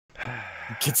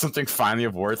Get something finally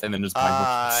of worth, and then just buy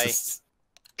more pieces.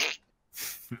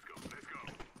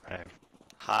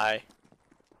 Hi.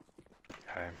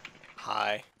 Hi.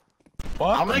 Hi.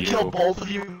 Fuck I'm gonna you. kill both of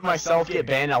you myself, get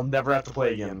banned, I'll never have to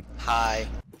play again. Hi.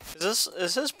 Is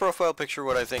this profile picture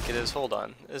what I think it is? Hold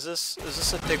on. Is this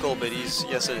a tickle bitties?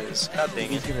 Yes it is. God dang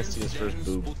He's it. gonna see his first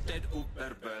boob.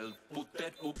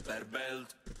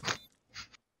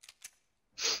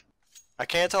 I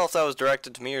can't tell if that was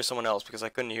directed to me or someone else because I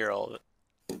couldn't hear all of it.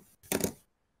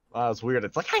 It's weird.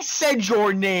 It's like, I said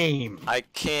your name! I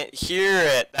can't hear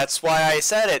it. That's why I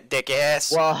said it,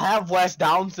 dickass. Well, have less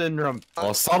Down syndrome.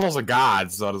 Well, Subtle's a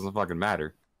god, so it doesn't fucking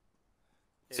matter.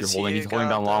 So he's holding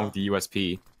down along with the USP.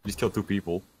 He just killed 2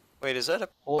 people. Wait, is that a...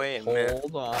 Wait a Hold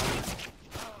minute. on.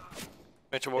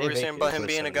 Mitchell, what were you saying about him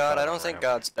being a god? I don't think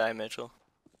gods die, Mitchell.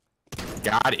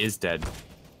 God is dead.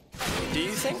 Do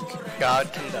you think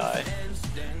God can die?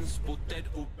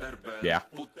 Yeah.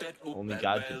 Only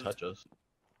God can touch us.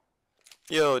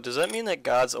 Yo, does that mean that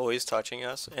God's always touching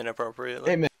us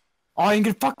inappropriately? Hey, man. Oh, you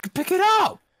can fucking pick it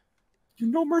up! You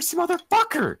no mercy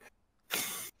motherfucker!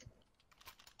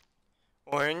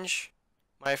 Orange,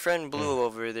 my friend Blue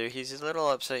over there, he's a little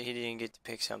upset he didn't get to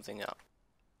pick something up.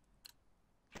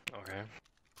 Okay.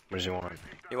 What does he want?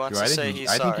 He wants Dude, to say he's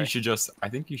I sorry. think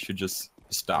you should just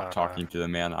stop talking to the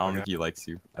man. I don't think he likes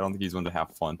you. I don't think he's one to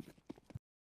have fun.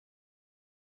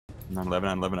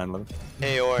 9/11, 9/11, 9/11.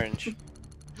 Hey, Orange.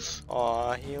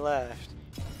 Aw, he left.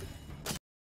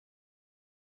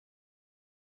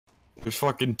 There's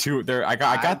fucking 2 there. I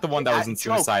got the one that was in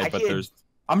suicide, but there's.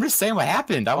 I'm just saying what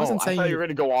happened. I wasn't saying. I thought you were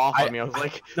gonna go off on me. I was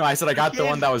like, no, I said I got the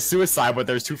one that was suicide, but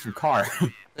there's 2 from car.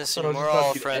 Listen, But I was we're about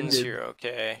all to get friends ended. here,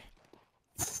 okay?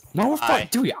 No, we're Hi.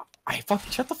 dude. I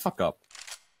fucking shut the fuck up.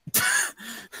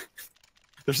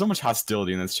 There's so much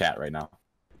hostility in this chat right now.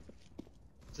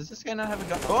 does this guy not have a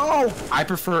gun? Oh! I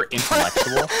prefer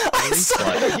intellectual. I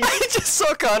just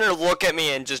saw Connor look at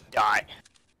me and just die.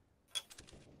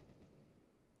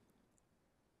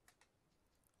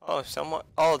 Oh, someone.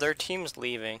 Oh, their team's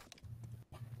leaving.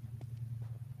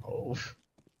 Oh.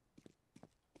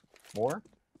 More?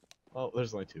 Oh,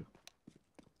 there's only 2.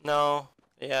 No.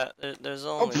 Yeah, there's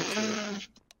only two.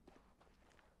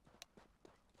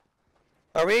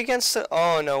 Are we against the...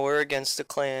 Oh, no, we're against the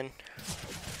clan.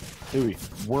 Dude,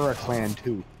 we're a clan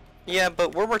too. Yeah,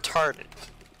 but we're retarded.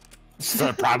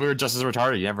 So probably we're just as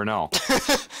retarded. You never know.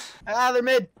 Ah, they're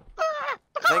mid! I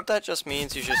think that just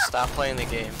means you should stop playing the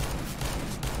game.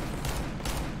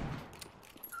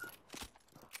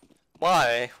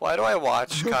 Why? Why do I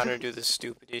watch Connor do the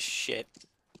stupidest shit?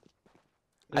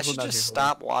 I should just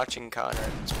stop watching Connor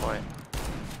at this point.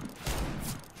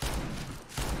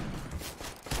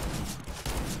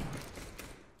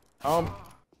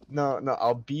 No,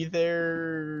 I'll be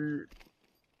there.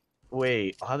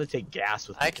 Wait, I'll have to take gas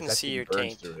with me. I can see your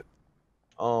taint. Through it.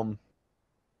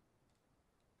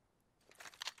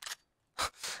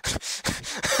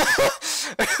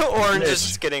 Orange is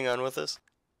just getting on with this.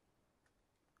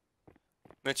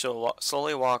 Mitchell,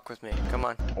 slowly walk with me. Come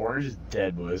on. Orange is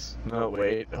dead, boys. No,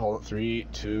 wait, hold on. 3,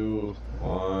 2,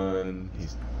 1.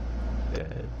 He's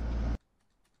dead.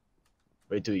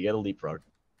 Wait, dude, you gotta leapfrog.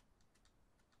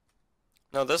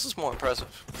 No, this is more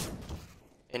impressive.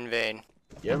 In vain.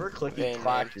 You ever clicky Vain,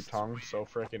 clack man. your tongue so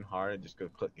freaking hard and just go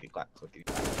clickety clack, clickety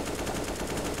clack?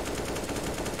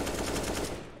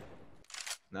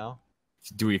 No?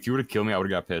 Dude, if you would've killed me, I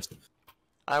would've got pissed.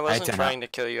 I wasn't 10 trying to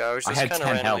kill you. I was I just had kind of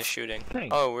 10 randomly health. shooting.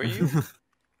 Thanks. Oh, were you?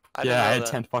 I didn't Yeah, I know had that.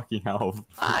 10 fucking health.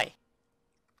 Hi.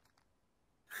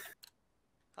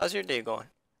 How's your day going?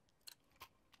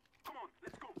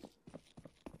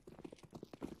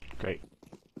 Great.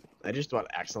 I just about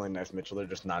accidentally knifed Mitchell there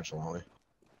just nonchalantly.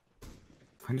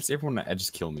 Why does everyone at Edge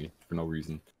just kill me for no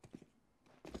reason?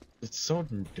 It's so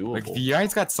doable. Like, if you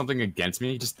guys got something against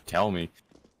me, just tell me.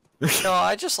 No,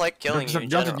 I just like killing you. You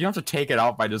don't have to take it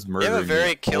out by just You murdering have a very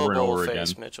me over and killable over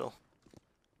face, again. Mitchell.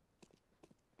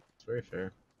 It's very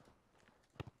fair.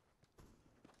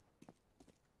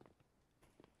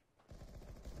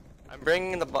 I'm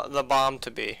bringing the bomb to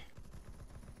B.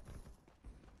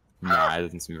 Nah, it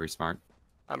doesn't seem very smart.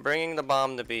 I'm bringing the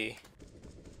bomb to B.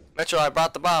 Mitchell, I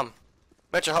brought the bomb.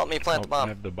 Mitchell, help me plant the I bomb.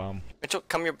 have the bomb. Mitchell,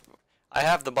 come here. I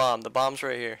have the bomb. The bomb's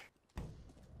right here.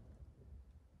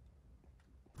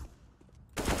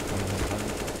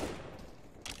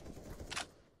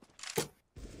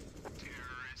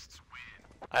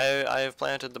 I have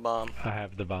planted the bomb. I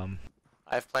have the bomb.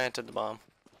 I've planted the bomb.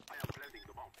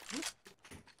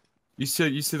 You see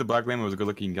the Black Lamb was a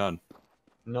good-looking gun.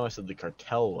 No, I said the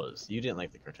cartel was. You didn't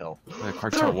like the cartel. The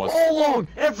cartel was. All along!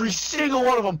 Every single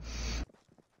one of them!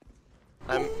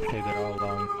 Hey, they're all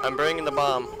long. I'm bringing the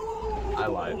bomb. I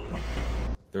lied.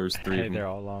 There's 3 Hey, of they're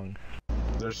them. all long.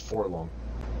 There's 4 long.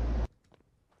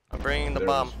 I'm bringing the There's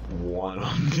bomb. 1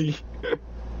 on me.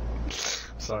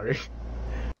 Sorry.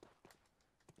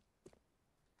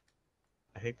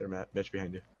 I think they're Mitch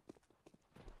behind you.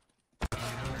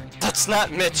 That's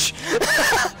not Mitch.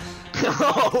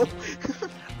 No!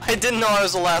 I didn't know I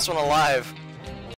was the last one alive.